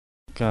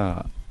ก็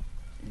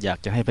อยาก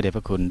จะให้พระเดชพ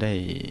ระคุณได้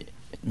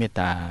เมตต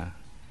า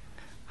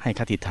ให้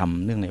คติธรรม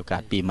เนื่องในโอกา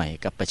สปีใหม่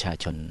กับประชา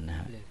ชนนะ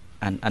ฮะ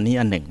อันนี้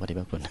อันหนึ่งพระเดช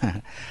พระคุณ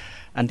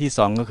อันที่ส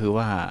องก็คือ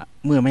ว่า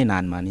เมื่อไม่นา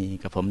นมานี้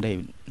กับผมได้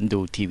ดู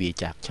ทีวี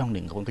จากช่องห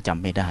นึ่งผมก็จ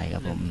ำไม่ได้ครั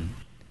บผม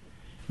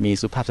มี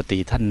สุภาพสตรี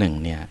ท่านหนึ่ง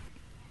เนี่ย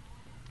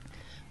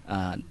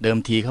เดิม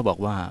ทีเขาบอก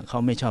ว่าเขา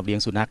ไม่ชอบเลี้ยง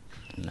สุนัข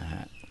นะฮ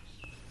ะ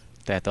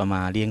แต่ต่อม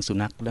าเลี้ยงสุ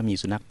นัขแล้วมี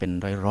สุนัขเป็น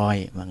ร้อย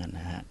ๆว่างั้น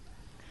นะฮะ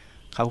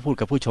เขาพูด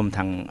กับผู้ชมท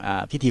าง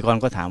พิธีกร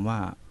ก็ถามว่า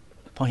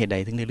เพราะเหตุใด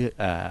ถึงได้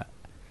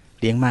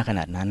เลี้ยงมากข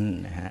นาดนั้น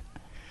นะฮะ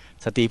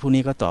สตรีผู้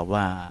นี้ก็ตอบ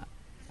ว่า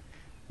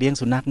เลี้ยง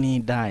สุนัขนี่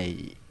ได้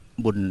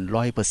บุญ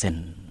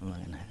100%ว่า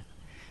งั้นนะ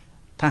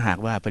ถ้าหาก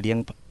ว่าไปเลี้ยง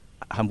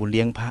ทำบุญเ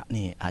ลี้ยงพระ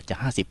นี่อาจจะ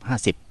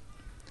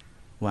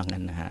50-50ว่างั้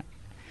นนะฮะ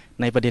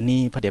ในประเด็น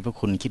นี้พระเดชพระ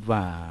คุณคิดว่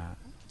า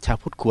ชาว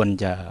พุทธควร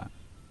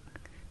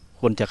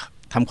จะ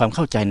ทำความเ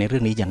ข้าใจในเรื่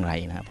องนี้อย่างไร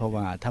นะเพราะ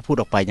ว่าถ้าพูด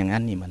ออกไปอย่างนั้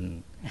นนี่มัน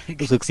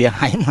รู้สึกเสียห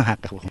ายมาก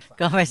ครับผม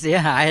ก็ไม่เสีย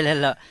หายเลย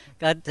หรอก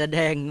ก็แสด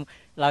ง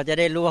เราจะ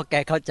ได้รู้ว่าแก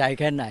เข้าใจ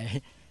แค่ไหน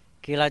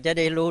คือเราจะ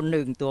ได้รู้ห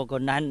นึ่งตัวค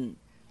นนั้น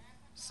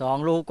สอง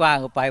รู้กว้าง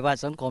ออกไปว่า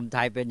สังคมไท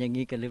ยเป็นอย่าง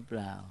นี้กันหรือเป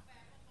ล่า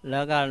แล้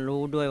วก็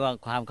รู้ด้วยว่า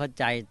ความเข้า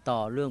ใจต่อ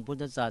เรื่องพุท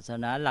ธศาส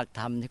นาหลัก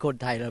ธรรมที่คน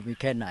ไทยเรามี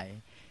แค่ไหน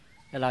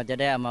แล้วเราจะ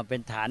ได้เอามาเป็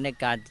นฐานใน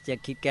การที่จะ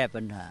คิดแก้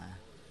ปัญหา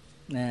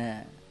นะ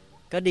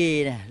ก็ดี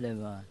นะเลย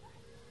ว่า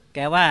แก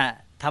ว่า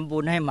ทำบุ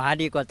ญให้หมา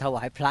ดีกว่าถว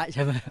ายพระใ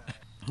ช่ไหม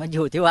มันอ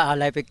ยู่ที่ว่าอะ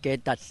ไรเป็นเกณ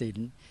ฑ์ตัดสิน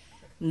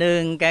หนึ่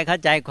งแกเข้า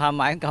ใจความห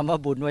มายของคำว่า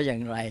บุญว่าอย่า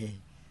งไร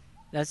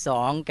และส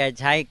องแก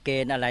ใช้เก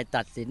ณฑ์อะไร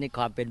ตัดสินในค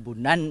วามเป็นบุญ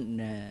นั้น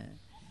นะ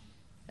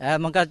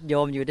มันก็โย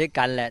มอยู่ด้วย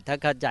กันแหละถ้า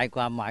เข้าใจค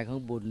วามหมายของ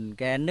บุญ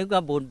แกนึกว่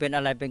าบุญเป็นอ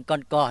ะไรเป็น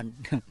ก้อน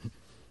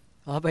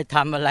ๆพอไปท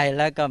ำอะไรแ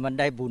ล้วก็มัน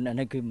ได้บุญอัน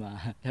นั้นขึ้นมา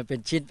เป็น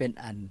ชิ้นเป็น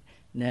อัน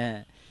นะ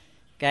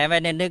แกไม่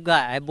ได้นึกว่า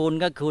ไอ้บุญ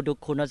ก็คือ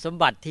คุณสม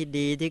บัติที่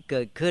ดีที่เ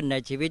กิดขึ้นใน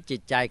ชีวิตจิ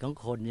ตใจของ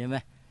คนใช่ไหม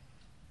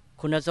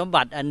คุณสม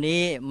บัติอัน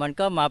นี้มัน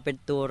ก็มาเป็น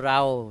ตัวเรา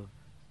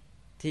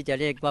ที่จะ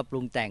เรียกว่าปรุ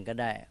งแต่งก็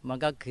ได้มัน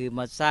ก็คือม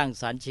าสร้าง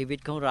สรรค์ชีวิต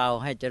ของเรา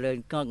ให้เจริญ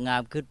งอกงา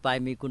มขึ้นไป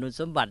มีคุณ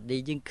สมบัติดี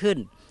ยิ่งขึ้น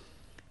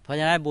เพราะฉ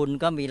ะนั้นบุญ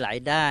ก็มีหลาย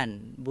ด้าน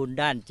บุญ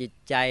ด้านจิต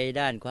ใจ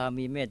ด้านความ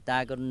มีเมตตา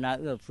กรุณา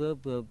เอื้อเฟื้อ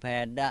เผื่อแผ่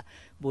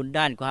บุญ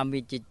ด้านความมี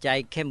จิตใจ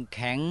เข้มแ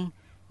ข็ง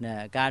นะ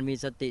การมี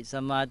สติส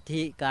มา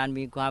ธิการ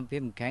มีความเ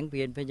ข้มแข็งเ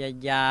พียรพยา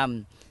ยาม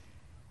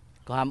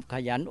ความข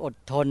ยันอด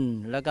ทน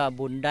แล้วก็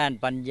บุญด้าน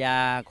ปัญญา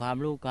ความ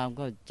รู้ความเ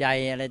ข้าใจ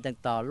อะไร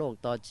ต่างๆโลก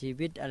ต่อชี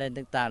วิตอะไร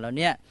ต่างๆเหล่า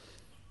นี้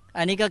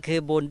อันนี้ก็คือ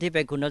บุญที่เ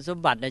ป็นคุณสม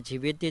บัติในชี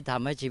วิตที่ท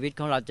ำให้ชีวิตข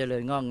องเราเจริ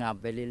ญงอกงาม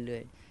ไปเรื่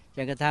อยๆจ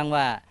นกระทั่ง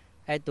ว่า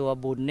ไอ้ตัว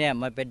บุญเนี่ย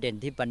มันเป็นเด่น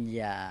ที่ปัญ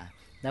ญา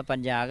และปัญ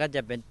ญาก็จ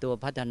ะเป็นตัว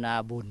พัฒนา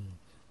บุญ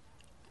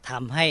ท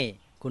ำให้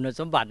คุณ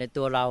สมบัติใน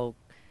ตัวเรา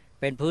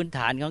เป็นพื้นฐ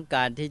านของก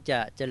ารที่จะ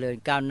เจริญ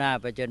ก้าวหน้า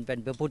ไปจนเป็น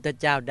พระพุทธ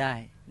เจ้าได้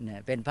เนี่ย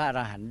เป็นพระอร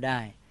หันต์ได้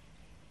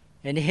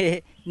อันนี้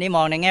นี่ม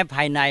องในแง่ภ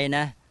ายในน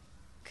ะ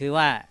คือ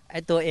ว่าไอ้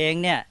ตัวเอง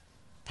เนี่ย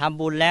ทำ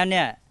บุญแล้วเ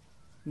นี่ย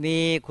มี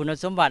คุณ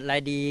สมบัติอะไร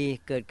ดี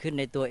เกิดขึ้น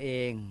ในตัวเอ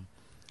ง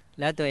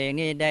แล้วตัวเอง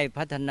นี่ได้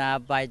พัฒนา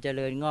ไปเจ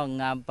ริญงอก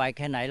งามไปแ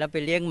ค่ไหนแล้วไป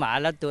เลี้ยงหมา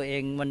แล้วตัวเอ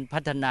งมันพั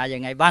ฒนายั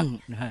งไงบ้าง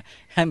นะ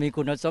มี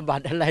คุณสมบั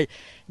ติอะไร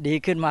ดี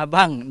ขึ้นมา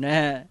บ้างนะ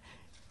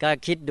ก็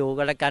คิดดู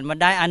กันละกันมัน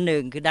ได้อันหนึ่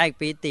งคือได้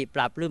ปีติป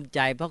รับปลื้มใจ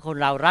เพราะคน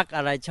เรารักอ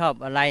ะไรชอบ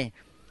อะไร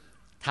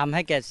ทำใ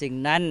ห้แก่สิ่ง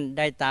นั้นไ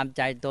ด้ตามใ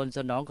จตนส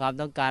นองความ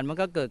ต้องการมัน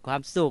ก็เกิดควา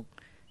มสุข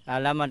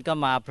แล้วมันก็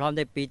มาพร้อมไ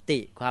ด้ปีติ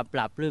ความป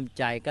รับปลื้ม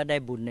ใจก็ได้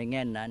บุญในแ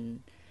ง่นั้น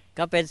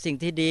ก็เป็นสิ่ง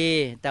ที่ดี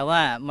แต่ว่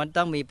ามัน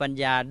ต้องมีปัญ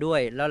ญาด้ว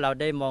ยแล้วเรา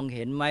ได้มองเ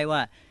ห็นไหมว่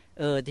า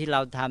ที่เร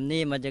าทำ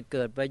นี่มันจะเ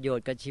กิดประโยช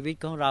น์กับชีวิต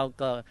ของเรา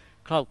ก็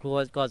ครอบครัว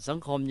ก็สัง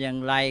คมอย่าง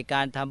ไรก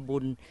ารทำบุ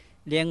ญ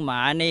เลี้ยงหม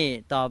านี่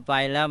ต่อไป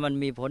แล้วมัน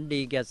มีผล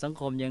ดีแก่สัง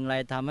คมอย่างไร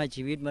ทำให้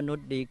ชีวิตมนุษ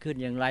ย์ดีขึ้น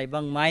อย่างไรบ้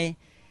างไหม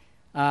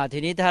ที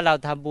นี้ถ้าเรา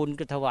ทำบุญ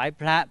ก็ถวาย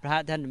พระ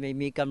ท่านไม่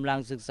มีกำลัง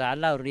ศึกษา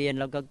เล่าเรียน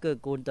แล้วก็เกื้อ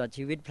กูลต่อ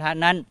ชีวิตพระ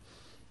นั้น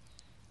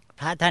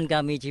พระท่านก็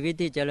มีชีวิต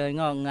ที่เจริญ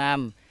งอกงา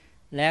ม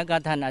แล้วก็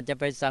ท่านอาจจะ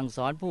ไปสั่งส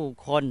อนผู้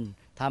คน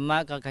ธรรมะ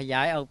ก็ขย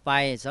ายออกไป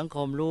สังค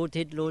มรู้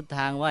ทิศรู้ท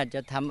างว่าจ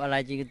ะทำอะไร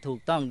จริงถูก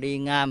ต้องดี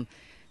งาม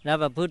แล้ว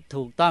ประพฤติ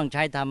ถูกต้องใ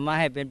ช้ธรรมะ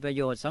ให้เป็นประโ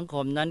ยชน์สังค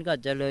มนั้นก็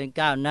เจริญ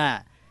ก้าวหน้า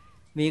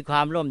มีคว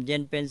ามร่มเย็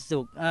นเป็นสุ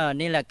ข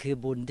นี่แหละคือ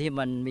บุญที่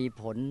มันมี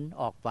ผล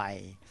ออกไป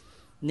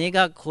นี่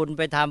ก็คุณไ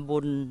ปทำบุ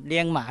ญเลี้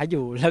ยงหมาอ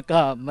ยู่แล้วก็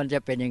มันจะ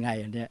เป็นยังไง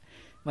เนี่ย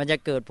มันจะ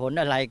เกิดผล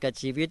อะไรกับ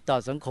ชีวิตต่อ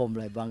สังคมอะ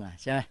ไรบ้าง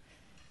ใช่ไหม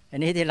อัน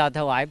นี้ที่เราถ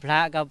วายพระ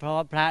ก็เพราะ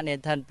ว่าพระเนี่ย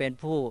ท่านเป็น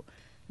ผู้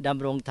ด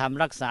ำรงธรรม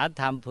รักษา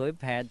ธรรมเผย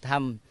แผ่ธรร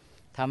ม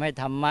ทำให้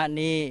ธรรมะ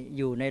นี้อ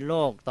ยู่ในโล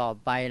กต่อ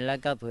ไปแล้ว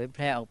ก็เผยแพ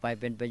ร่ออกไป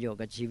เป็นประโยชน์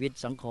กับชีวิต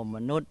สังคมม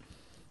นุษย์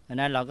ดัง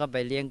นั้นเราก็ไป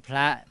เลี้ยงพร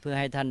ะเพื่อ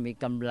ให้ท่านมี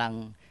กำลัง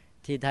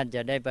ที่ท่านจ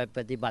ะได้ไปป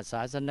ฏิบัติศ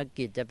าสน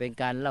กิจจะเป็น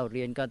การเล่าเ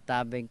รียนก็ตา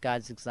มเป็นการ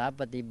ศึกษา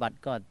ปฏิบัติ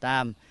ก็ตา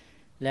ม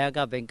แล้ว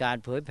ก็เป็นการ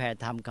เผยแผ่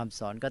ธรรมคำ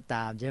สอนก็ต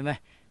ามใช่ไหม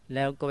แ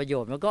ล้วประโย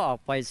ชน์มันก็ออก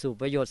ไปสู่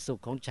ประโยชน์สุ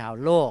ขของชาว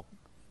โลก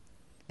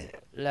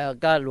แล้ว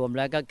ก็รวมแ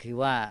ล้วก็คือ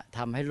ว่าท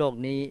ำให้โลก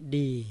นี้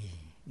ดี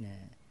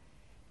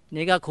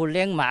นี่ก็คุณเ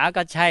ลี้ยงหมา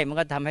ก็ใช่มัน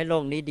ก็ทำให้โล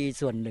กนี้ดี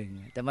ส่วนหนึ่ง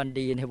แต่มัน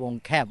ดีในวง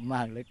แคบม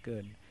ากเหลือเกิ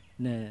น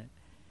เนี่ย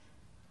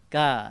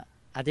ก็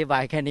อธิบา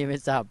ยแค่นี้ไม่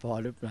ทราบพอ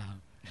หรือเปล่า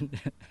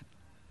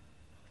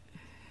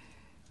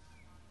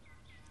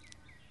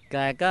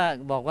ก็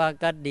บอกว่า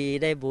ก็ดี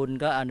ได้บุญ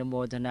ก็อนุโม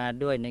ทนา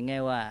ด้วยในแง่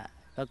ว่า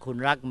ถ้าคุณ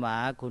รักหมา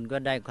คุณก็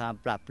ได้ความ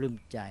ปรับปลื้ม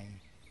ใจ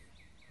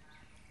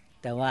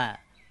แต่ว่า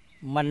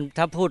มัน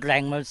ถ้าพูดแร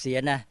งมันเสีย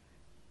นะ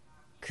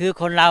คือ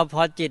คนเราพ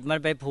อจิตมัน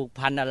ไปผูก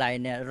พันอะไร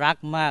เนี่ยรัก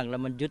มากแล้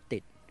วมันยึดติ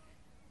ด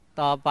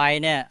ต่อไป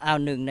เนี่ยเอา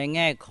หนึ่งในแ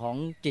ง่ของ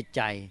จิตใ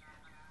จ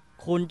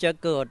คุณจะ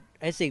เกิด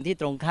ไอ้สิ่งที่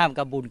ตรงข้าม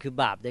กับบุญคือ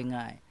บาปได้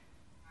ง่าย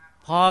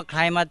พอใค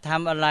รมาท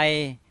ำอะไร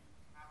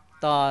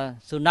ต่อ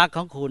สุนัขข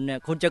องคุณเนี่ย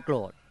คุณจะโกร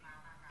ธ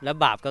แล้ว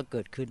บาปก็เ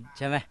กิดขึ้นใ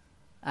ช่ไหม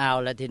เอา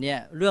แล้วทีเนี้ย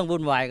เรื่อง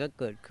วุ่นวายก็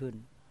เกิดขึ้น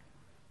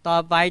ต่อ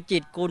ไปจิ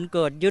ตคุณเ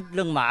กิดยึดเ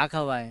รื่องหมาเข้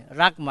าไป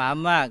รักหมา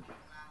มาก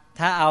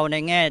ถ้าเอาใน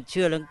แง่เ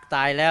ชื่อเรื่องต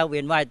ายแล้วเวี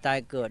ยนว่ายตาย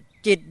เกิด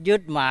จิตยึ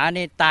ดหมา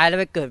นี่ตายแล้ว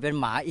ไปเกิดเป็น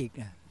หมาอีก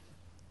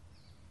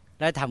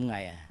แล้วทำไง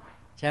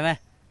ใช่ไหม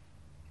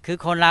คือ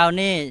คนเรา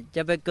นี่จ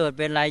ะไปเกิดเ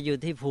ป็นอะไรอยู่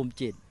ที่ภูมิ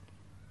จิต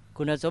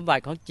คุณสมบั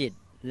ติของจิต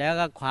แล้ว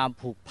ก็ความ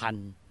ผูกพัน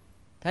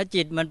ถ้า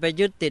จิตมันไป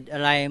ยึดติดอ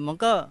ะไรมัน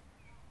ก็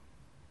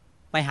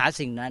ไปหา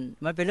สิ่งนั้น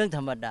มันเป็นเรื่องธ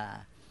รรมดา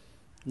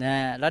นะ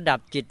ระดับ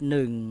จิตห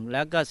นึ่งแ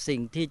ล้วก็สิ่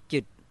งที่จิ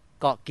ต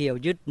เกาะเกี่ยว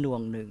ยึดหน่ว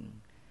งหนึ่ง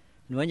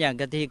เหมือนอย่าง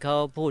ที่เขา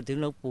พูดถึง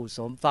หลวงปู่ส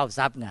มเฝ้าท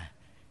รัพย์ไง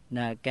น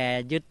ะแก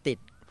ยึดติด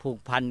ผูก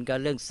พันกับ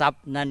เรื่องทรัพ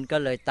ย์นั่นก็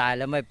เลยตายแ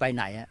ล้วไม่ไปไ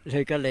หนเล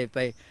ยก็เลยไป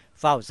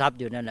เฝ้าทรัพย์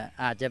อยู่นั่นแหละ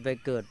อาจจะไป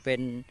เกิดเป็น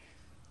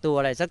ตัว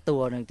อะไรสักตั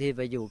วหนึ่งที่ไ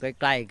ปอยู่ใก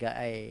ล้ๆกับ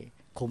ไอ้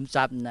ขุมท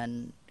รัพย์นั้น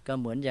ก็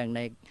เหมือนอย่างใน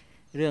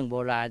เรื่องโบ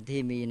ราณ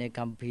ที่มีใน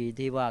คัมภีร์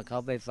ที่ว่าเขา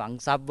ไปฝัง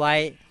ทรัพย์ไว้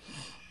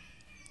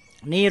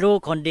นี่รู้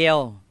คนเดีย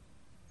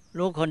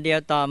ว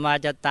ต่อมา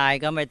จะตาย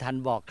ก็ไม่ทัน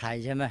บอกใคร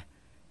ใช่ไหม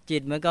จิ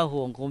ตมันก็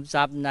ห่วงขุมท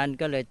รัพย์นั้น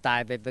ก็เลยตาย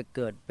ไปเ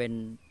กิดเป็น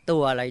ตั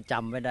วอะไรจ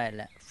ำไม่ได้แ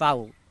หละเฝ้า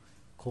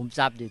ขุมท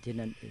รัพย์อยู่ที่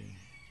นั่นเอง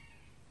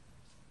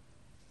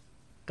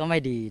ก็ไม่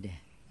ดีเนี่ย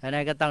เพราะ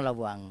นั้นก็ต้องระ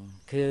วัง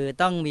คือ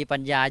ต้องมีปั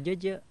ญญา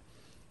เยอะ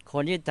ๆค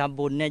นที่ทำ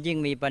บุญเนี่ยยิ่ง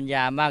มีปัญญ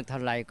ามากเท่า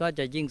ไหร่ก็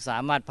จะยิ่งสา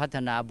มารถพัฒ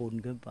นาบุญ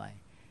ขึ้นไป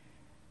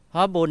เพร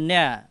าะบุญเ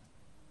นี่ย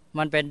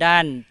มันเป็นด้า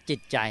นจิต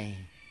ใจ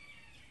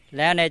แ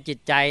ล้วในจิต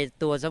ใจ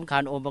ตัวสำคั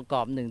ญองค์ประก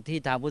อบหนึ่งที่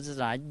ทางพุทธศา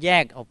สนาแย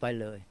กออกไป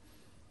เลย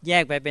แย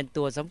กไปเป็น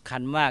ตัวสำคั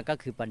ญมากก็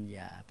คือปัญ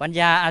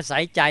ญาอาศั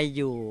ยใจอ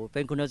ยู่เป็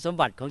นคุณสม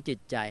บัติของจิต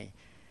ใจ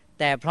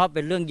แต่เพราะเ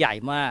ป็นเรื่องใหญ่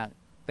มาก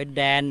เป็นแ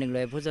ดนหนึ่งเล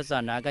ยพุทธศาส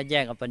นาก็แย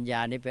กเอาปัญญา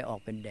นี้ไปออก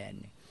เป็นแดน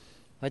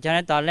เพราะฉะ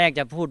นั้นตอนแรก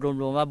จะพูด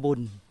รวมๆว่าบุ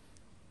ญ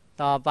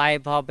ต่อไป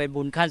พอเป็น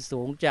บุญขั้น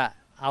สูงจะ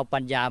เอาปั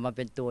ญญามาเ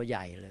ป็นตัวให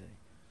ญ่เลย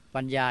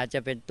ปัญญาจะ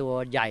เป็นตัว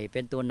ใหญ่เ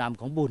ป็นตัวนำ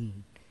ของบุญ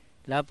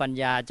แล้วปัญ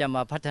ญาจะม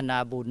าพัฒนา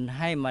บุญ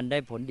ให้มันได้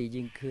ผลดี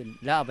ยิ่งขึ้น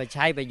แล้วเอาไปใ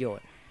ช้ประโยช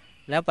น์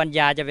แล้วปัญญ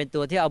าจะเป็นตั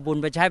วที่เอาบุญ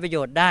ไปใช้ประโย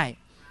ชน์ได้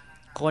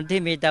คนที่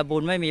มีแต่บุ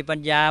ญไม่มีปัญ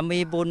ญามี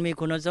บุญมี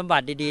คุณสมบั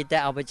ติดีๆแต่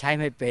เอาไปใช้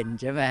ไม่เป็น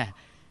ใช่ไหม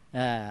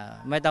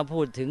ไม่ต้องพู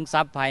ดถึงท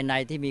รัพย์ภายใน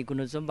ที่มีคุ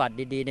ณสมบัติ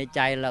ดีๆในใจ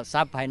แล้วท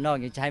รัพย์ภายนอก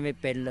ยังใช้ไม่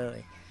เป็นเลย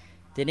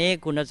ทีนี้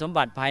คุณสม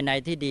บัติภายใน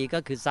ที่ดีก็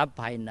คือทรัพย์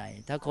ภายใน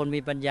ถ้าคนมี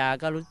ปัญญา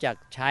ก็รู้จัก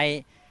ใช้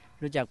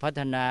รู้จักพั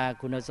ฒนา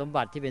คุณสม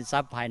บัติที่เป็นทรั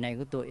พย์ภายในข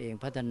องตัวเอง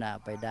พัฒนา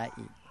ไปได้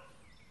อีก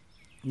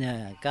เนี่ย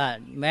ก็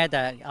แม้แต่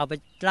เอาไป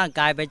ร่าง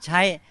กายไปใ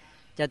ช้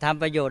จะท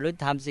ำประโยชน์หรือ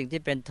ทำสิ่ง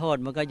ที่เป็นโทษ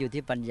มันก็อยู่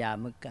ที่ปัญญา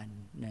เหมือนกัน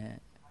นะ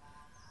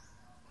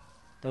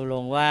ตกล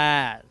งว่า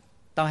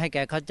ต้องให้แก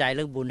เข้าใจเ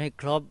รื่องบุญให้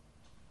ครบ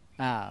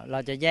เรา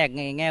จะแยก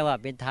ง่ายๆว่า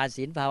เป็นทาน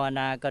ศีลภาวน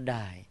าก็ไ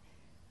ด้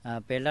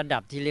เป็นระดั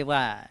บที่เรียก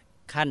ว่า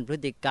ขั้นพฤ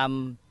ติกรรม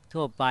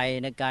ทั่วไป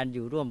ในการอ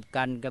ยู่ร่วม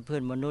กันกับเพื่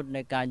อนมนุษย์ใน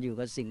การอยู่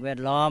กับสิ่งแวด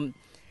ล้อม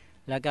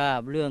แล้วก็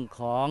เรื่อง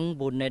ของ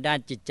บุญในด้าน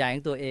จิตใจข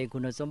องตัวเองคุ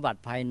ณสมบัติ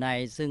ภายใน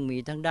ซึ่งมี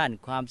ทั้งด้าน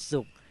ความ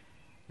สุข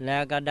แล้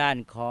วก็ด้าน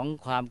ของ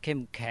ความเข้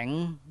มแข็ง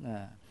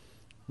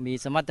มี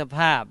สมรรถภ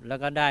าพแล้ว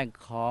ก็ด้าน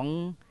ของ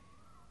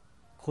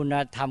คุณ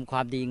ธรรมคว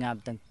ามดีงาม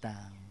ต่า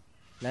ง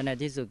ๆและใน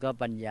ที่สุดก็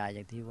ปัญญาอ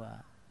ย่างที่ว่า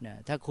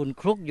ถ้าคุณ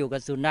คลุกอยู่กั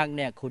บสุนัขเ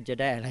นี่ยคุณจะ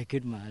ได้อะไร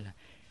ขึ้นมาล่ะ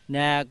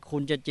คุ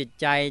ณจะจิต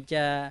ใจจ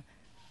ะ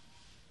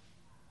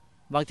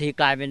บางที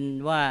กลายเป็น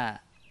ว่า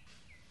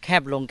แค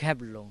บลง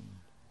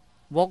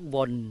วกว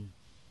น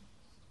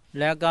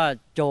แล้วก็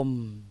จม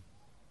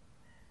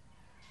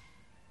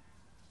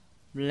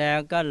แล้ว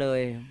ก็เล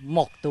ยหม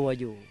กตัว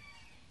อยู่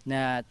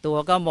ตัว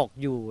ก็หมก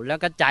อยู่แล้ว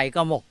ก็ใจ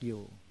ก็หมกอ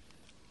ยู่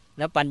แ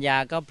ล้วปัญญา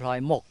ก็พลอย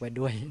หมกไป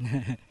ด้วย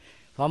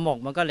พอหมก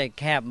มันก็เลย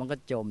แคบมันก็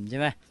จมใช่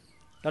ไหม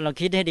ก็ลอง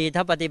คิดให้ดีถ้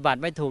าปฏิบัติ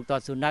ไม่ถูกต่อ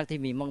สุนัขที่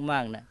มีมา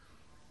กๆนะ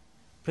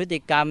พฤติ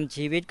กรรม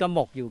ชีวิตก็หม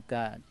กอยู่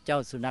กับเจ้า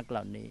สุนัขเห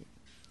ล่านี้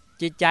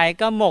จิตใจ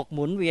ก็หมกห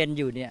มุนเวียน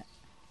อยู่เนี่ย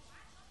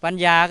ปัญ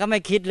ญาก็ไม่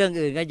คิดเรื่อง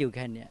อื่นก็อยู่แ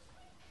ค่นี้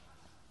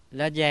แ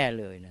ล้วแย่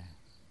เลยนะ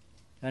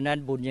เพราะนั้น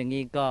บุญอย่าง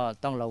นี้ก็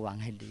ต้องระวัง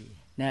ให้ดี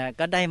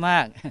ก็ได้มา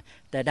ก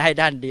แต่ได้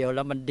ด้านเดียวแ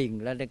ล้วมันดิ่ง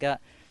แล้วก็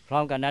พร้อ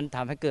มกันนั้นท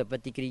ำให้เกิดป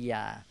ฏิกิริย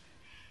า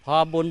พอ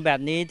บุญแบบ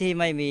นี้ที่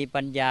ไม่มี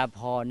ปัญญาพ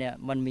อเนี่ย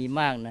มันมี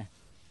มากนะ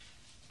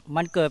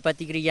มันเกิดป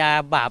ฏิกิริยา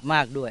บาปม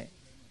ากด้วย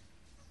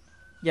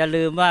อย่า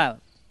ลืมว่า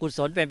กุศ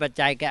ลเป็นปัจ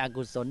จัยแก่อ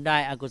กุศลได้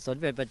อกุศล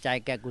เป็นปัจจัย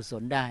แก่กุศ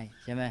ลได้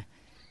ใช่ไหม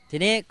ที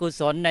นี้กุ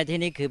ศลในที่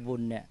นี้คือบุ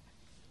ญเนี่ย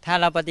ถ้า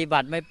เราปฏิบั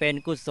ติไม่เป็น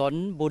กุศล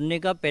บุญนี่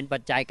ก็เป็นปั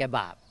จจัยแก่บ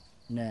าป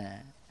นะ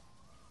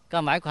ก็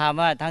หมายความ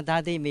ว่าทั้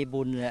งที่มี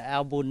บุญเอ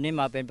าบุญนี่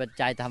มาเป็นปัจ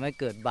จัยทำให้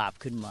เกิดบาป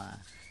ขึ้นมา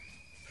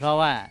เพราะ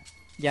ว่า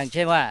อย่างเ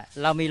ช่นว่า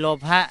เรามีโล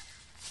ภะ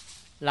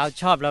เรา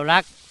ชอบเรารั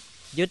ก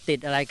ยึดติด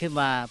อะไรขึ้น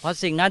มาเพราะ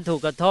สิ่งนั้นถู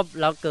กกระทบ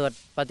เราเกิด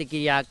ปฏิกิ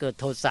ริยาเกิด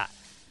โทสะ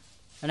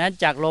เพราะนั้น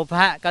จากโลภ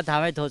ะก็ท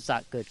ำให้โทสะ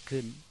เกิด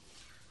ขึ้น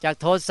จาก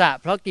โทสะ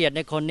เพราะเกลียดใน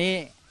คนนี้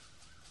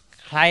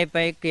ใครไป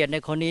เกลียดใน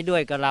คนนี้ด้ว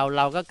ยกับเ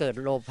ราก็เกิด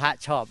โลภะ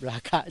ชอบรา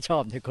คะชอ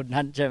บในคน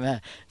นั้นใช่ไหม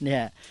เนี่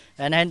ย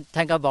อันนั้นท่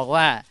านก็บอก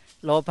ว่า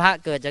โลภะ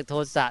เกิดจากโท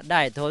สะไ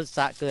ด้โทส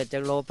ะเกิดจา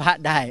กโลภะ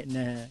ได้น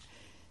ะ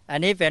อัน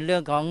นี้เป็นเรื่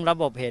องของระ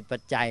บบเหตุปั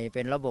จจัยเ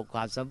ป็นระบบคว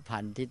ามสัมพั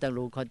นธ์ที่ต้อง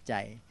รู้เข้าใจ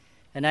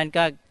อันนั้น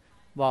ก็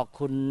บอก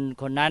คุณ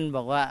คนนั้นบ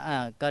อกว่า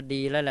ก็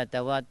ดีแล้วแหละแต่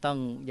ว่าต้อง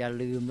อย่า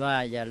ลื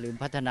ม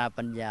พัฒนา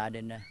ปัญญาด้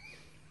วยนะ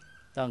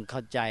ต้องเข้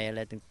าใจอะไ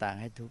รต่าง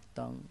ๆให้ถูก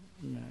ต้อง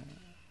นะ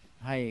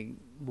ให้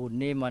บุญ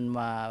นี่มันม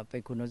าเป็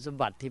นคุณสม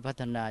บัติที่พั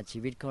ฒนาชี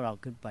วิตของเรา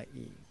ขึ้นไป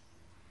อีก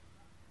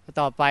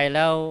ต่อไปแ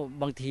ล้ว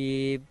บางที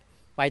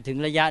ไปถึง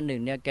ระยะหนึ่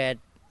งเนี่ยแก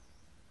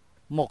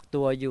หมก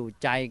ตัวอยู่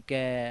ใจแก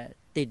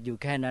ติดอยู่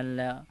แค่นั้น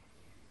แล้ว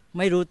ไ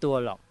ม่รู้ตัว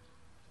หรอก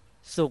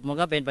สุขมัน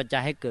ก็เป็นปัจจั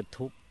ยให้เกิด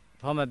ทุกข์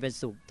เพราะมันเป็น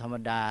สุขธรรม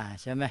ดา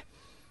ใช่ไหม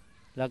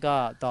แล้วก็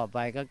ต่อไป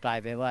ก็กลาย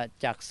เป็นว่า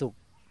จากสุข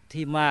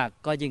ที่มาก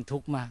ก็ยิ่งทุ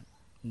กข์มาก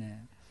นะ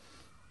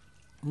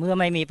เมื่อ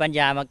ไม่มีปัญญ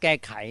ามาแก้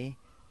ไข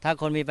ถ้า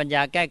คนมีปัญญ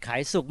าแก้ไข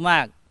สุขมา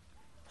ก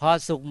พอ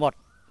สุขหมด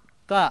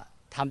ก็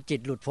ทำจิต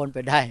หลุดพ้นไป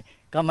ได้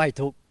ก็ไม่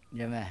ทุกข์ใ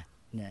ช่ไหม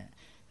เนี่ย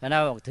เพราะนั้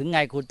นบอกถึงไง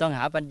คุณต้องห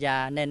าปัญญา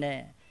แน่ๆเ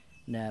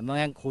นี่ยไม่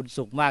งั้นคุณ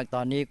สุขมากต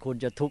อนนี้คุณ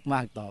จะทุกข์ม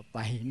ากต่อไป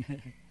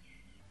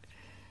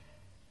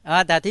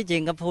แต่ที่จริ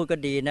งก็พูดก็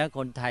ดีนะค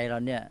นไทยเรา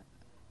เนี่ย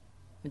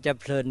มันจะ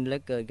เพลินเหลื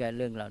อเกินกับเ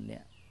รื่องเราเนี่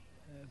ย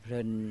เพลิ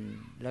น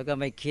แล้วก็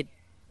ไม่คิด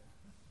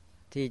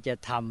ที่จะ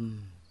ท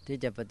ำที่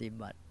จะปฏิ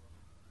บัติ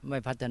ไม่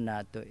พัฒนา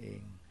ตัวเอ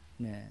ง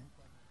เนี่ย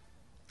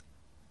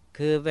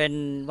คือเป็น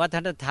วัฒ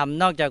นธรรม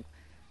นอกจาก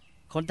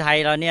คนไทย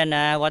เราเนี่ยน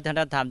ะวัฒน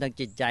ธรรมทาง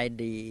จิตใจ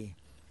ดี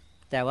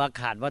แต่ว่า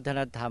ขาดวัฒน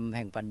ธรรมแ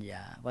ห่งปัญญ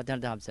าวัฒน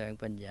ธรรมแสวง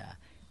ปัญญา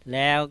แ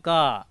ล้วก็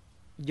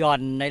หย่อ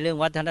นในเรื่อง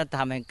วัฒนธร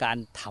รมแห่งการ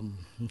ท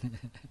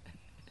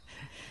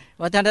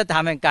ำวัฒนธรร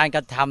มแห่งการก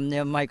ระทำเนี่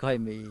ยไม่ค่อย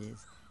มี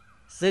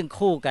ซึ่ง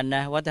คู่กันน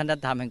ะวัฒน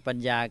ธรรมแห่งปัญ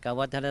ญากับ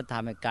วัฒนธรร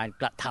มแห่งการ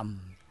กระท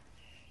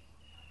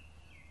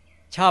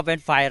ำชอบเป็น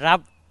ฝ่ายรับ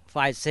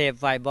ฝ่ายเสพ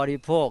ฝ่ายบริ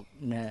โภค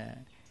นะ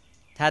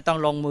ถ้าต้อง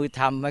ลงมือ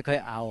ทำไม่ค่อย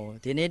เอา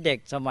ทีนี้เด็ก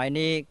สมัย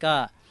นี้ก็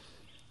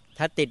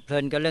ถ้าติดเพลิ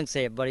นกับเรื่องเส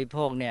พบริโภ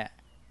คเนี่ย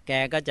แก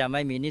ก็จะไ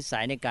ม่มีนิสั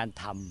ยในการ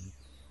ท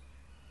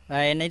ำไ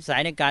อ้นิสั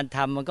ยในการท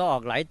ำมันก็ออ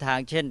กหลายทาง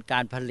เช่นกา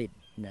รผลิต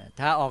นะ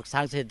ถ้าออกท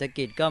างเศรษฐ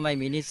กิจก็ไม่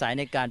มีนิสัย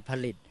ในการผ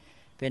ลิต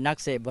เป็นนัก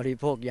เสพบริ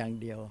โภคอย่าง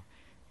เดียว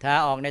ถ้า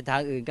ออกในทา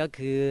งอื่นก็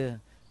คือ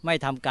ไม่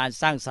ทำการ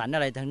สร้างสรรค์อ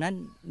ะไรทั้งนั้น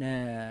นะ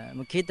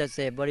มันคิดแต่เส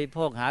พบริโภ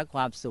คหาคว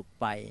ามสุข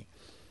ไป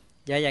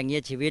จะอย่างนี้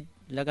ชีวิต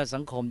แล้วก็สั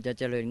งคมจะ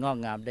เจริญงอก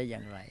งามได้อย่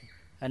างไร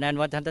เพราะนั้น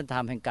วัฒนธร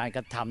รมแห่งการก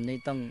ระทำนี้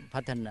ต้อง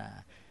พัฒนา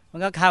มัน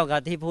ก็เข้ากับ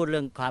ที่พูดเ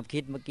รื่องความคิ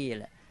ดเมื่อกี้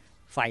แหละ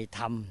ใฝ่ธ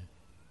รรม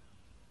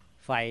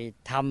ใ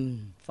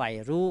ฝ่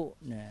รู้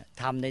นะ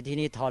ธรรมในที่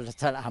นี้ทอ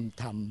สละอัม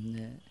ธรรมน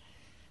ะ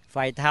ใ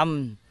ฝ่ธรรม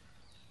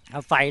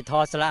ใฝ่ทอ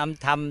สละอัม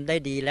ธรรมได้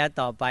ดีแล้ว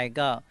ต่อไป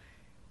ก็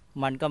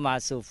มันก็มา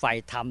สู่ใฝ่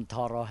ธรรมท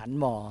รหัน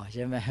มอใ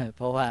ช่ไหมเ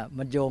พราะว่า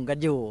มันโยงกัน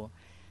อยู่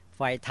ใ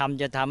ฝ่ธรรม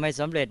จะทำให้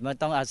สำเร็จมัน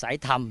ต้องอาศัย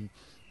ธรรม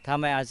ถ้า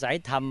ไม่อาศัย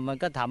ธรรมมัน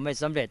ก็ทำไม่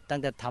สำเร็จตั้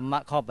งแต่ธรรมะ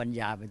ข้อปัญ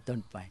ญาเป็นต้น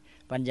ไป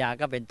ปัญญา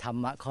ก็เป็นธร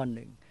รมะข้อห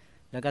นึ่ง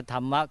แล้วก็ธร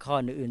รมะข้อ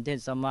อื่นๆเช่น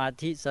สมา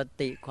ธิส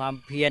ติความ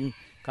เพียร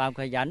ความ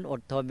ขยันอ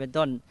ดทนเป็น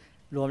ต้น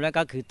รวมแล้ว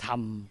ก็คือธรร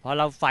มพอเ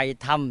ราใฝ่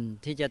ธรรม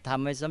ที่จะท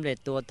ำให้สำเร็จ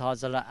ตัวทอ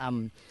สละอัม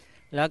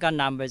แล้วก็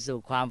นำไปสู่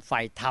ความใ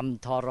ฝ่ธรรม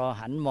ทร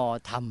หันมอ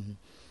ธรรม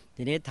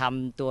ทีนี้ธรรม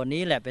ตัว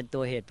นี้แหละเป็นตั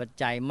วเหตุปัจ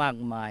จัยมาก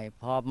มาย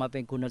พอมาเป็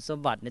นคุณสม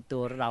บัติในตั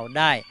วเราไ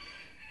ด้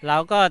เรา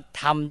ก็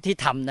ทำที่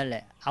ทำนั่นแหล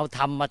ะเอาธ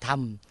รรมมาท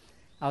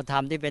ำเอาธร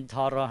รมที่เป็นท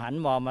รหัน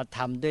มอมาท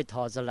ำด้วยท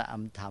อสละอั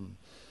มธรรม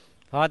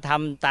พอท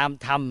ำตาม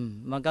ธรรม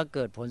มันก็เ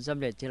กิดผลสำ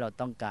เร็จที่เรา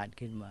ต้องการ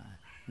ขึ้นมา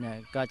เนี่ย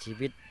ก็ชี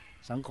วิต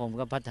สังคม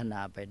ก็พัฒนา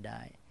ไปได้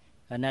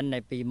เพราะนั้นใน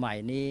ปีใหม่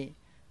นี้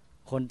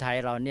คนไทย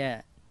เราเนี่ย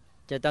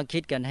จะต้องคิ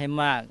ดกันให้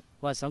มาก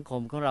ว่าสังค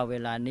มของเราเว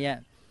ลาเนี้ย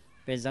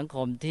เป็นสังค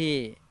มที่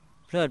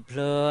เพลิดเพ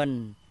ลิน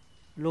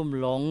ลุ่ม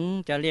หลง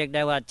จะเรียกไ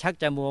ด้ว่าชัก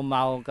จะมัวเม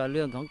ากับเ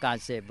รื่องของการ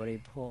เสพบริ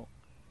โภค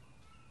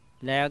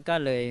แล้วก็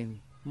เลย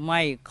ไ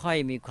ม่ค่อย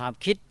มีความ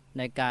คิดใ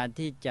นการ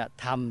ที่จะ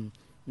ท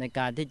ำในก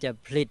ารที่จะ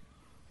ผลิต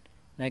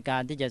ในกา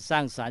รที่จะสร้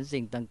างสรรค์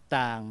สิ่ง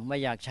ต่างๆไม่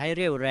อยากใช้เ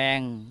รี่ยวแรง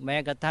แม้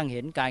กระทั่งเ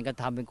ห็นการกระ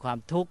ทำเป็นความ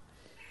ทุกข์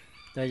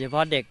โดยเฉพา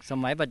ะเด็กส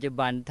มัยปัจจุ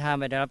บันถ้า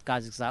ไม่ได้รับการ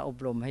ศึกษาอบ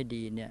รมให้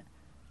ดีเนี่ย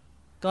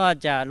ก็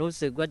จะรู้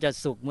สึกว่าจะ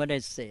สุขเมื่อได้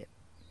เสพ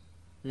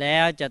แล้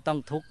วจะต้อง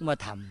ทุกข์เมื่อ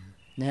ท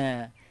ำนะ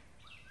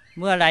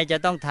เมื่อไรจะ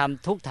ต้องท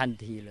ำทุกทัน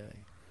ทีเลย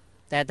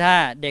แต่ถ้า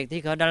เด็ก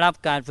ที่เขาได้รับ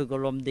การฝึกอ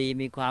บรมดี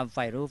มีความใ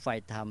ฝ่รู้ใฝ่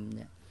ธรรมเ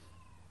นี่ย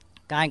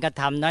การกระ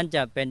ทำนั้นจ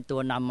ะเป็นตั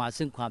วนำมา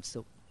ซึ่งความ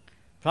สุข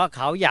เพราะเ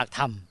ขาอยากท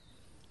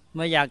ำเ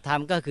มื่ออยากท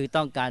ำก็คือ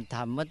ต้องการท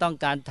ำเมื่อต้อง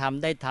การท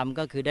ำได้ทำ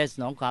ก็คือได้ส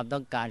นองความต้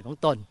องการของ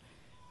ตน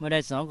เมื่อได้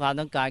สนองความ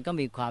ต้องการก็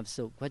มีความ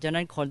สุขเพราะฉะ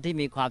นั้นคนที่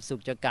มีความสุ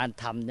ขจากการ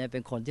ทำเนี่ยเป็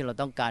นคนที่เรา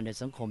ต้องการใน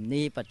สังคม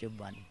นี้ปัจจุ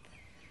บัน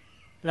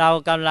เรา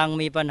กำลัง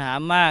มีปัญหา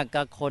มาก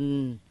กับคน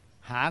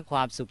หาคว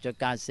ามสุขจาก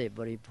การเสพ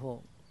บริโภค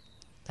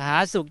ถ้าหา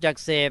สุขจาก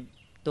เสพ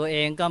ตัวเอ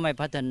งก็ไม่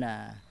พัฒนา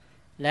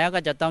แล้วก็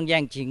จะต้องแย่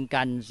งชิง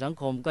กันสัง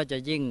คมก็จะ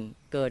ยิ่ง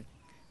เกิด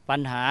ปัญ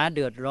หาเ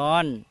ดือดร้อ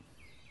น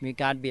มี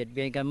การเบียดเ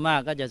บียนกันมาก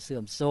ก็จะเสื่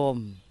อมโทรม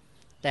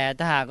แต่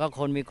ถ้าหากว่าค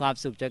นมีความ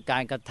สุขจากกา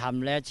รกระท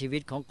ำและชีวิ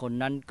ตของคน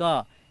นั้นก็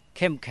เ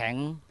ข้มแข็ง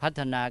พั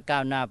ฒนาก้า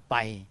วหน้าไป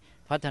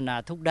พัฒนา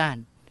ทุกด้าน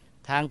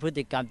ทางพฤ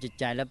ติกรรมจิต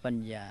ใจและปัญ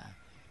ญา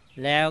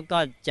แล้วก็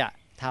จะ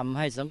ทำใ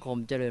ห้สังคม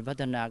เจริญพั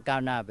ฒนาก้า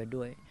วหน้าไป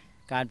ด้วย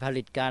การผ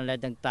ลิตการอะไร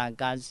ต่าง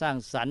ๆการสร้าง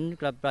สรรค์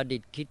กระประดิ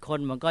ษฐ์คิดค้น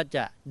มันก็จ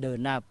ะเดิน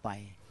หน้าไป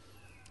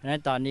ฉะนั้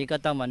นตอนนี้ก็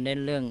ต้องมาเน้น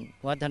เรื่อง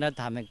วัฒน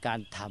ธรรมแห่งการ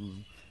ท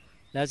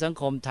ำแล้วสัง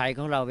คมไทยข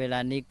องเราเวลา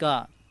นี้ก็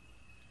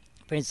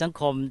เป็นสัง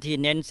คมที่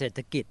เน้นเศรษฐ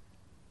กิจ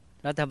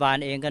รัฐบาล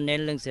เองก็เน้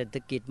นเรื่องเศรษฐ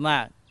กิจมา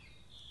ก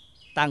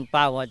ตั้งเ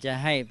ป้าว่าจะ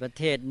ให้ประ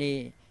เทศนี้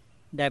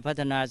ได้พั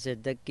ฒนาเศรษ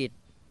ฐกิจ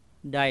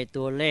ได้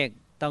ตัวเลข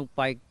ต้องไ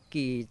ป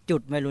กี่จุ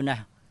ดไม่รู้นะ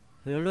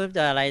หรือรู้จ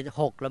ะอะไร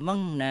6แล้วมั้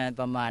งนะ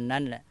ประมาณ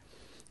นั้นแหละ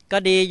ก็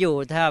ดีอยู่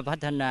ถ้าพั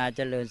ฒนาเ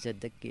จริญเศรษ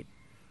ฐกิจ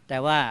แต่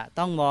ว่า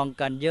ต้องมอง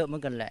กันเยอะเหมือ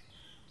นกันแหละ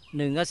ห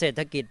นึ่งก็เศรษ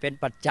ฐกิจเป็น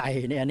ปัจจัย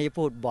เนี่ยอันนี้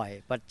พูดบ่อย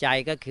ปัจจัย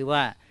ก็คือว่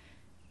า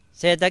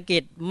เศรษฐกิ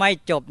จไม่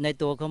จบใน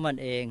ตัวของมัน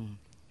เอง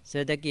เศร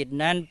ษฐกิจ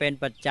นั้นเป็น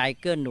ปัจจัย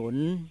เกื้อหนุน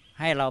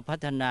ให้เราพั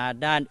ฒนา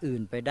ด้านอื่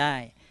นไปได้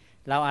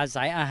เราอา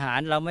ศัยอาหาร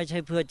เราไม่ใช่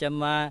เพื่อจะ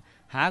มา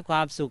หาคว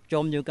ามสุขจ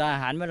มอยู่กับอา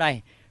หารเมื่อไร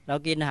เรา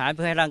กินอาหารเ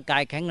พื่อให้ร่างกา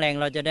ยแข็งแรง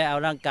เราจะได้เอา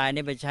ร่างกาย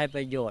นี้ไปใช้ป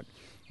ระโยชน์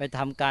ไปท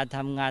ำการท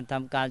ำงานท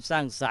ำการสร้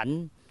างสรรค์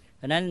เ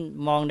พราะนั้น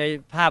มองใน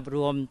ภาพร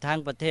วมทั้ง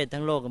ประเทศ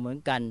ทั้งโลกก็เหมือน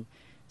กัน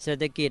เศรษ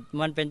ฐกิจ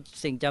มันเป็น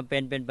สิ่งจำเป็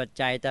นเป็นปัจ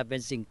จัยแต่เป็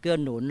นสิ่งเกื้อ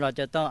หนุนเรา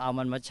จะต้องเอา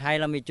มันมาใช้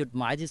แล้วมีจุด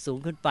หมายที่สูง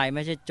ขึ้นไปไ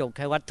ม่ใช่จบแ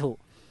ค่วัตถุ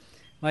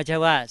ไม่ใช่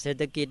ว่าเศรษ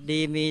ฐกิจดี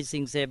มี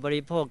สิ่งเสพบ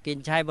ริโภคกิน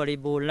ใช้บริ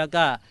บูรณ์แล้ว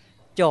ก็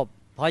จบ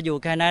พออยู่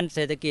แค่นั้นเศ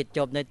รษฐกิจจ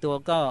บในตัว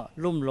ก็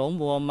ลุ่มหลง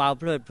มัวเมา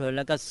เพลิดเพลินแ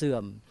ล้วก็เสื่อ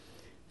ม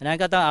ฉะนั้น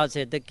ก็ต้องเอาเศ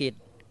รษฐกิจ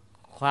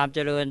ความเจ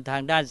ริญทา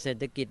งด้านเศรษ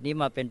ฐกิจนี้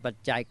มาเป็นปัจ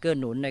จัยเกื้อ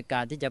หนุนในกา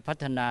รที่จะพั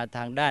ฒนาท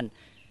างด้าน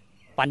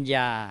ปัญญ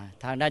า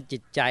ทางด้านจิ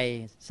ตใจ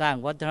สร้าง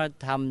วัฒน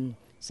ธรรม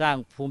สร้าง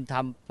ภูมิธร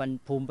รม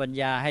ภูมิปัญ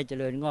ญาให้เจ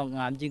ริญงอกง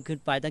ามยิ่งขึ้น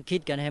ไปต้องคิ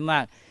ดกันให้มา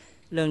ก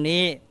เรื่อง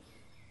นี้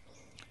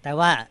แต่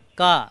ว่า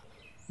ก็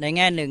ในแ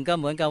ง่หนึ่งก็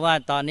เหมือนกับว่า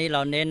ตอนนี้เร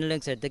าเน้นเรื่อ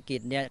งเศรษฐกิจ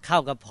เนี่ยเข้า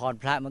กับพร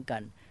พระเหมือนกั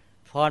น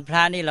พรพร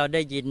ะนี่เราไ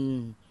ด้ยิน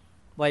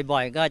บ่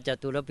อยๆก็จ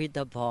ตุรพิธ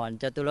พร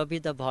จตุรพิ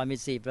ธพรมี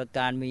4ประก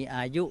ารมีอ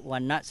ายุวั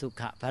นนะสุ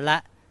ขะพละ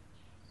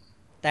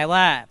แต่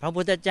ว่าพระ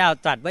พุทธเจ้า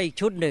ตรัสไว้อีก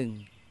ชุดหนึ่ง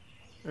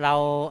เรา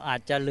อา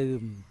จจะลื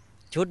ม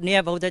ชุดนี้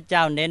พระพุทธเจ้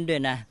าเน้นด้ว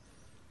ยนะ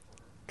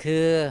คื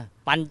อ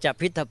ปัญจ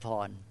พิธพ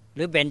รห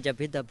รือเบญจ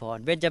พิธพร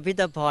เบญจพิ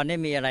ธพรนี่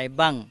มีอะไร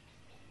บ้าง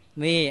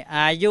มีอ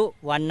ายุ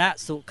วันนะ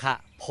สุขะ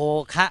โภ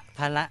คะพ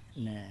ละ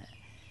นะ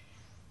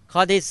ข้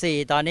อที่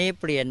4ตอนนี้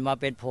เปลี่ยนมา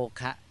เป็นโภ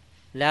คะ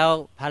แล้ว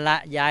พละ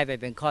ย้ายไป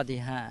เป็นข้อที่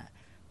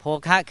5โภ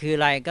คะคืออ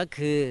ะไรก็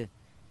คือ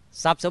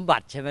ทรัพย์สมบั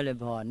ติใช่ไหมเลย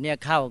พรเนี่ย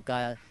เข้ากั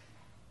บ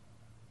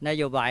น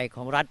โยบายข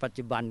องรัฐปัจ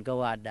จุบันก็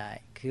ว่าได้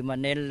คือมา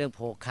เน้นเรื่องโ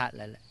ภคะแ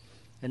ล้วแหละ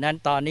ดังนั้น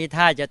ตอนนี้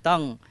ถ้าจะต้อ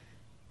ง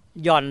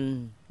หย่อน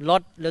ล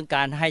ดเรื่องก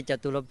ารให้จ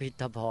ตุรพิ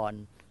ธพร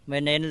ไม่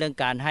เน้นเรื่อง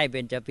การให้เบ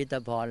ญจพิธ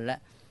พรแล้ว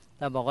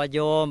ถ้าบอกว่าโย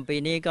มปี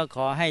นี้ก็ข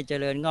อให้เจ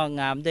ริญงอก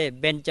งามด้วย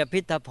เบญจพิ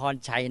ธพร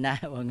ชัยนะ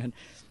ว่างั้น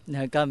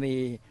ก็มี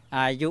อ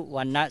ายุ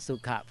วันนะสุ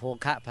ขะโภ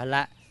คะพล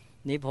ะ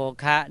นี่โภ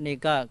คะนี่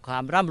ก็ควา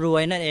มร่ำรว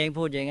ยนั่นเอง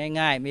พูดอย่าง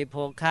ง่ายๆมีโภ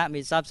คะมี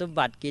ทรัพย์สม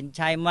บัติกินใ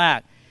ช้มาก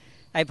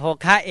ไอ้โภ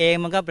คะเอง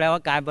มันก็แปลว่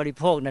าการบริ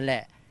โภคนั่นแหล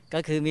ะก็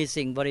คือมี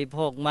สิ่งบริโภ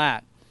คมาก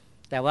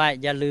แต่ว่า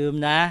อย่าลืม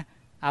นะ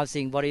เอา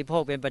สิ่งบริโภ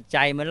คเป็นปัจ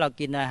จัยเหมือนเรา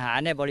กินอาหาร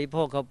เนี่ยบริโภ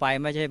คเข้าไป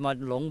ไม่ใช่มา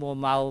หลงมัว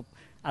เมา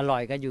อร่อ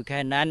ยกันอยู่แค่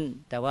นั้น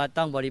แต่ว่า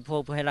ต้องบริโภค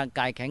เพื่อให้ร่าง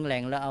กายแข็งแร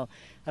งแล้วเอา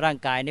ร่าง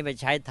กายนี้ไป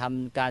ใช้ท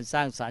ำการสร้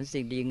างสรรค์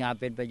สิ่งดีงาม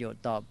เป็นประโยช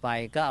น์ต่อไป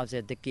ก็เอาเศร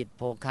ษฐกิจโ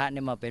ภคะ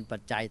นี่มาเป็นปั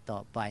จจัยต่อ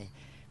ไป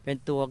เป็น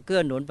ตัวเกื้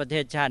อหนุนประเท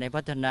ศชาติใน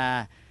พัฒนา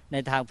ใน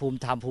ทางภูมิ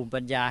ธรรมภูมิ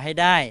ปัญญาให้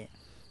ได้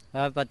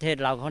ประเทศ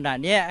เราขนาด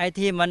นี้ไอ้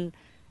ที่มัน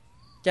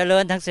เจริ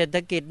ญทางเศรษฐ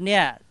กิจเนี่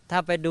ยถ้า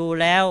ไปดู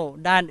แล้ว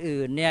ด้าน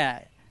อื่นเนี่ย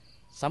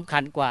สำคั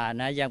ญกว่า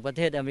นะอย่างประเ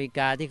ทศอเมริก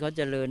าที่เขาเ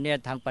จริญเนี่ย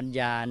ทางปัญ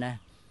ญานะ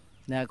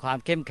ความ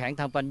เข้มแข็ง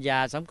ทางปัญญา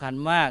สำคัญ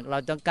มากเรา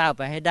ต้องก้าวไ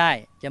ปให้ได้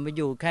จะมาอ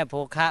ยู่แค่โภ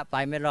คะไป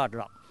ไม่รอดห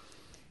รอก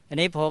อัน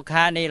นี้โภค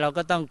ะนี่เรา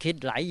ก็ต้องคิด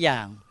หลายอย่า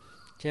ง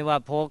เช่นว่า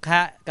โภคะ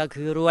ก็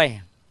คือรวย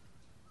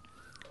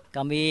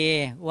ก็มี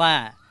ว่า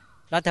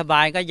รัฐบา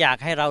ลก็อยาก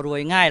ให้เรารว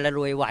ยง่ายและ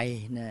รวยไว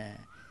นะ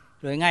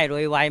รวยง่ายร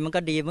วยไวมัน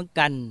ก็ดีเหมือน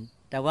กัน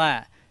แต่ว่า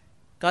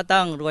ก็ต้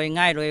องรวย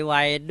ง่ายรวยไว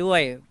ด้ว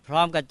ยพร้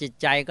อมกับจิต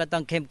ใจก็ต้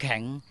องเข้มแข็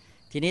ง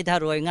ทีนี้ถ้า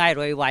รวยง่าย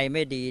รวยไวไ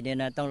ม่ดีเนี่ย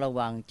นะต้องระ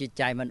วังจิตใ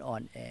จมันอ่อ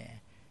นแอ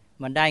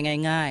มันได้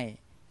ง่าย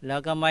ๆแล้ว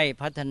ก็ไม่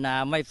พัฒนา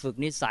ไม่ฝึก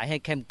นิสัยให้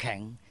เข้มแข็ง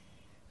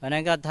เพราะนั้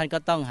นก็ท่านก็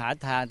ต้องหา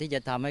ทางที่จะ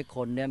ทำให้ค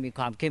นเนี่ยมีค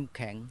วามเข้มแ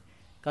ข็ง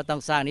ก็ต้อ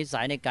งสร้างนิ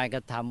สัยในการก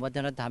ระทำวัฒ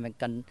นธรรมแห่ง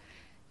ก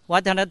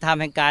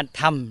าร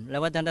ทำและ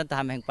วัฒนธร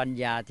รมแห่งปัญ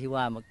ญาที่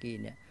ว่าเมื่อกี้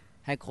เนี่ย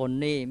ให้คน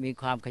นี่มี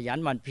ความขยัน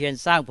หมั่นเพียร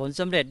สร้างผล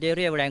สำเร็จด้วยเ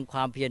รี่ยวแรงคว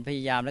ามเพียรพย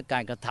ายามและกา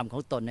รกระทำขอ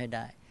งตนให้ไ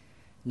ด้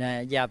นะ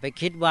อย่าไป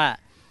คิดว่า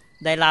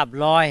ได้ลาภ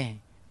ลอย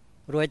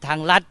รวยทาง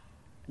ลัด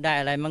ได้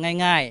อะไรมา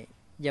ง่าย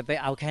ๆ อย่าไป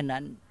เอาแค่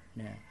นั้น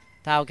นะ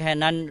ถ้าเอาแค่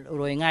นั้น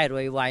รวยง่ายร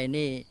วยไว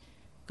นี่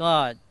ก็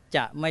จ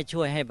ะไม่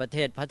ช่วยให้ประเท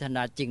ศพัฒน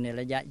าจริงใน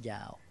ระยะย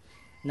าว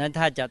นั้น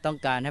ถ้าจะต้อง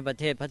การให้ประ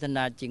เทศพัฒน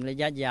าจริงระ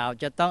ยะยาว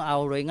จะต้องเอา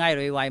รวยง่าย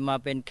รวยไวมา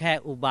เป็นแค่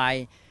อุบาย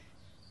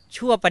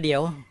ชั่วประเดี๋ย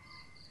ว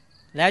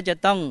แล้วจะ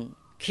ต้อง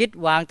คิด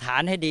วางฐา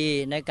นให้ดี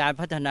ในการ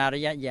พัฒนาร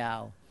ะยะยา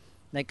ว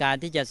ในการ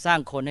ที่จะสร้าง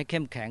คนให้เ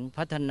ข้มแข็ง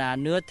พัฒนา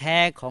เนื้อแท้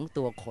ของ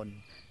ตัวคน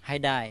ให้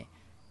ได้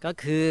ก็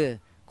คือ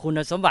คุณ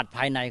สมบัติภ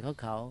ายในของ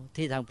เขา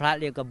ที่ทางพระ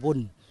เรียกว่าบุญ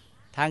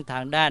ทั้งทา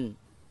งด้าน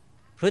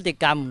พฤติ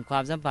กรรมควา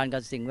มสัมพันธ์กั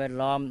บสิ่งแวด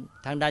ล้อม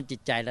ทั้งด้านจิต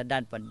ใจและด้า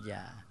นปัญญ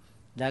า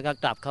แล้วก็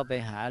กลับเข้าไป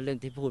หาเรื่อง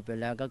ที่พูดไป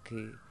แล้วก็คื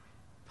อ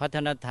พั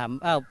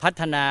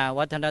ฒนา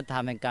วัฒนธรร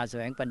มแห่งการแส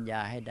วงปัญญ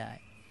าให้ได้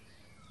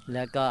แ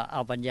ล้วก็เอ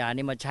าปัญญา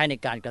นี้มาใช้ใน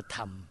การกระท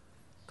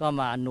ำก็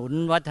มาหนุน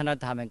วัฒน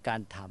ธรรมแห่งกา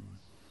รท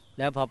ำแ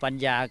ล้วพอปัญ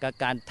ญากับ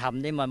การท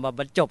ำนี่มันมาบ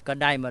รรจบกัน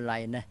ได้เมื่อไหร่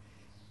นะ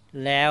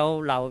แล้ว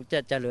เราจะ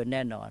เจริญแ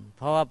น่นอนเ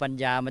พราะว่าปัญ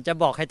ญามันจะ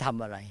บอกให้ท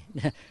ำอะไร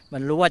มั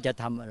นรู้ว่าจะ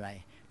ทำอะไร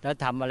แล้ว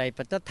ทำอะไร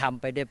ก็ท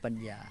ำไปด้วยปัญ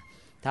ญา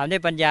ทำด้ว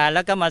ยปัญญาแ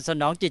ล้วก็มาส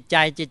นองจิตใจ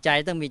จิตใจ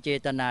ต้องมีเจ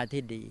ตนา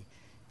ที่ดี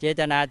เจ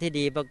ตนาที่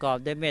ดีประกอบ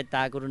ด้วยเมตต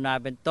ากรุณา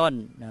เป็นต้น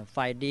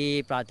ฝ่ายดี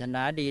ปรารถน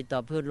าดีต่อ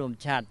เพื่อนร่วม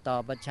ชาติต่อ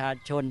ประชา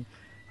ชน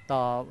ต่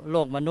อโล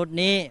กมนุษย์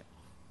นี้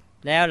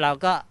แล้วเรา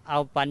ก็เอา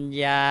ปัญ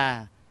ญา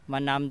มา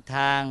นำท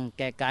างแ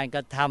ก่การก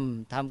ระท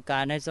ำทำกา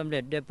รให้สำเร็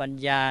จด้วยปัญ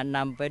ญาน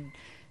ำไป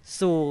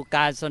สู่ก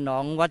ารสนอ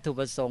งวัตถุ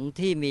ประสงค์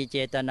ที่มีเจ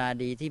ตนา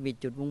ดีที่มี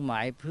จุดมุ่งหมา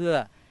ยเพื่อ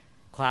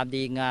ความ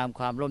ดีงาม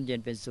ความร่มเย็น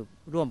เป็นสุข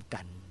ร่วม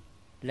กัน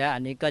และอั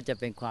นนี้ก็จะ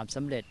เป็นความส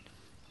ำเร็จ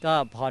ก็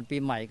พรปี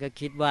ใหม่ก็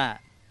คิดว่า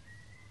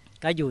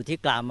ก็อยู่ที่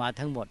กล่าวมา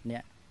ทั้งหมดเนี่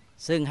ย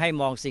ซึ่งให้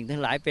มองสิ่งทั้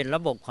งหลายเป็นร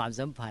ะบบความ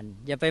สัมพันธ์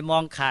อย่าไปมอ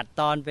งขาด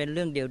ตอนเป็นเ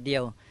รื่องเดี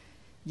ยว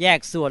ๆแยก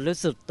ส่วนหรือ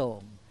สุดโต่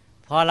ง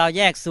พอเราแ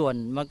ยกส่วน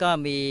มันก็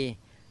มี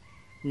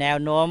แนว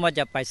โน้มว่า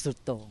จะไปสุด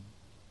โต่ง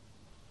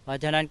เพราะ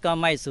ฉะนั้นก็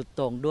ไม่สุดโ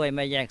ต่งด้วยไ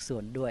ม่แยกส่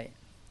วนด้วย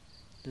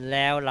แ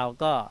ล้วเรา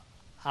ก็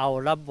เอา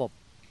ระบบ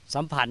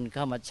สัมพันธ์เ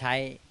ข้ามาใช้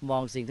มอ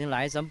งสิ่งทั้งหล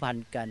ายสัมพัน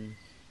ธ์กัน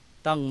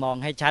ต้องมอง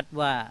ให้ชัด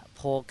ว่าโ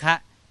ภคะ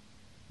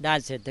ด้าน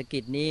เศรษฐกิ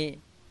จนี้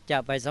จะ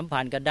ไปสัมพั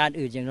นธ์กับด้าน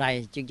อื่นอย่างไร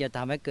จึงจะท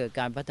ำให้เกิด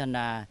การพัฒน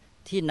า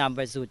ที่นำไ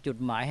ปสู่จุด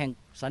หมายแห่ง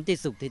สันติ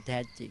สุขที่แท้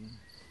จริง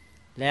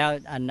แล้ว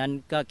อันนั้น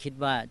ก็คิด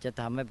ว่าจะ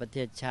ทำให้ประเท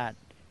ศชาติ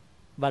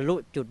บรรลุ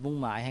จุดมุ่ง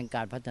หมายแห่งก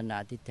ารพัฒนา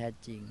ที่แท้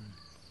จริง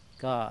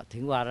ก็ถึ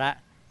งวาระ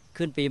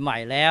ขึ้นปีใหม่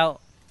แล้ว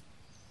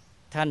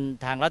ท่าน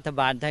ทางรัฐ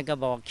บาลท่านก็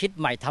บอกคิด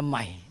ใหม่ทำให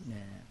ม่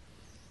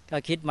ก็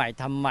คิดใหม่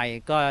ทำใหม่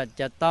ก็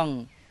จะต้อง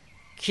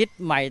คิด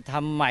ใหม่ท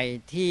ำใหม่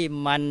ที่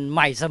มันให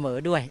ม่เสมอ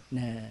ด้วย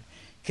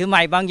คือให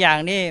ม่บางอย่าง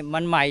นี่มั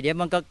นใหม่เดี๋ยว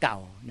มันก็เก่า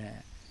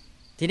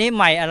ทีนี้ใ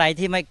หม่อะไร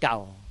ที่ไม่เก่า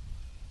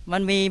มั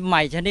นมีให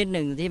ม่ชนิดห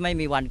นึ่งที่ไม่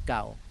มีวันเก่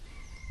า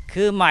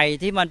คือใหม่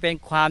ที่มันเป็น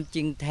ความจ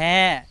ริงแท้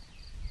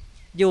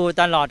อยู่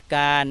ตลอดก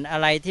าลอะ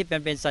ไรที่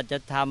เป็นสัจ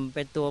ธรรมเ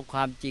ป็นตัวคว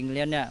ามจริงแ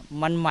ล้วเนี่ย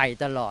มันใหม่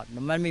ตลอด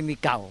มันไม่มี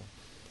เก่า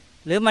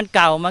หรือมันเ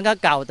ก่ามันก็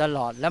เก่าตล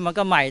อดแล้วมัน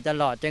ก็ใหม่ต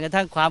ลอดจนกระ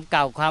ทั่งความเ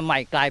ก่าความใหม่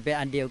กลายเป็น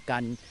อันเดียวกั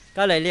น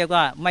ก็เลยเรียก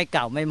ว่าไม่เ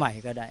ก่าไม่ใหม่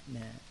ก็ได้น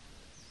ะ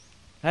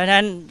เพราะฉะ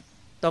นั้น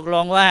ตกล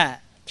งว่า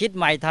คิด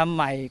ใหม่ทำใ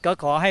หม่ก็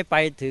ขอให้ไป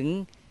ถึง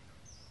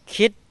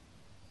คิด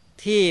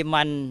ที่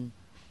มัน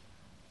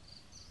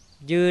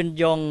ยืน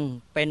ยง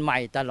เป็นใหม่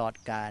ตลอด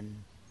กาล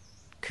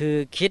คือ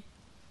คิด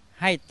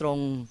ให้ตรง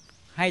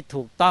ให้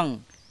ถูกต้อง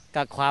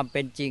กับความเ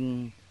ป็นจริง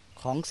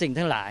ของสิ่ง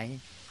ทั้งหลาย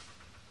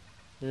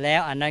แล้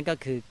วอันนั้นก็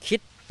คือคิด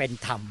เป็น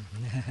ธรรม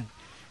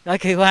ก็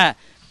คือว่า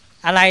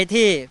อะไร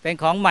ที่เป็น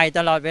ของใหม่ต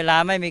ลอดเวลา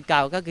ไม่มีเก่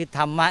าก็คือธ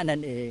รรมะนั่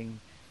นเอง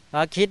พ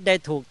อคิดได้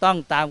ถูกต้อง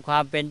ตามควา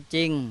มเป็นจ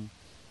ริง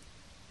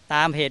ต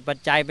ามเหตุปัจ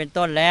จัยเป็น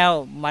ต้นแล้ว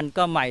มัน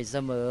ก็ใหม่เส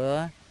มอ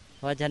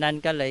เพราะฉะนั้น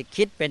ก็เลย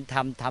คิดเป็นธร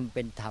รมทำเ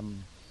ป็นธรรม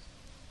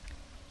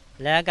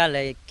แล้วก็เล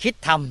ยคิด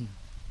ทำ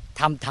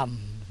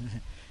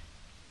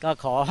ก็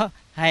ขอ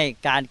ให้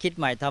การคิด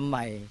ใหม่ทำให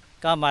ม่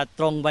ก็มาต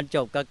รงบรรจ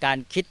บกับการ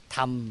คิดท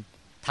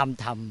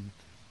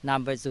ำน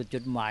ำไปสู่จุ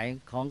ดหมาย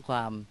ของคว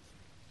าม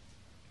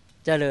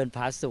เจริญผ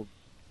าสุก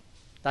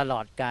ตลอ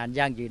ดการ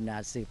ยั่งยืนนา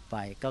นสืบไป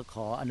ก็ข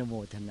ออนุโม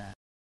ทนา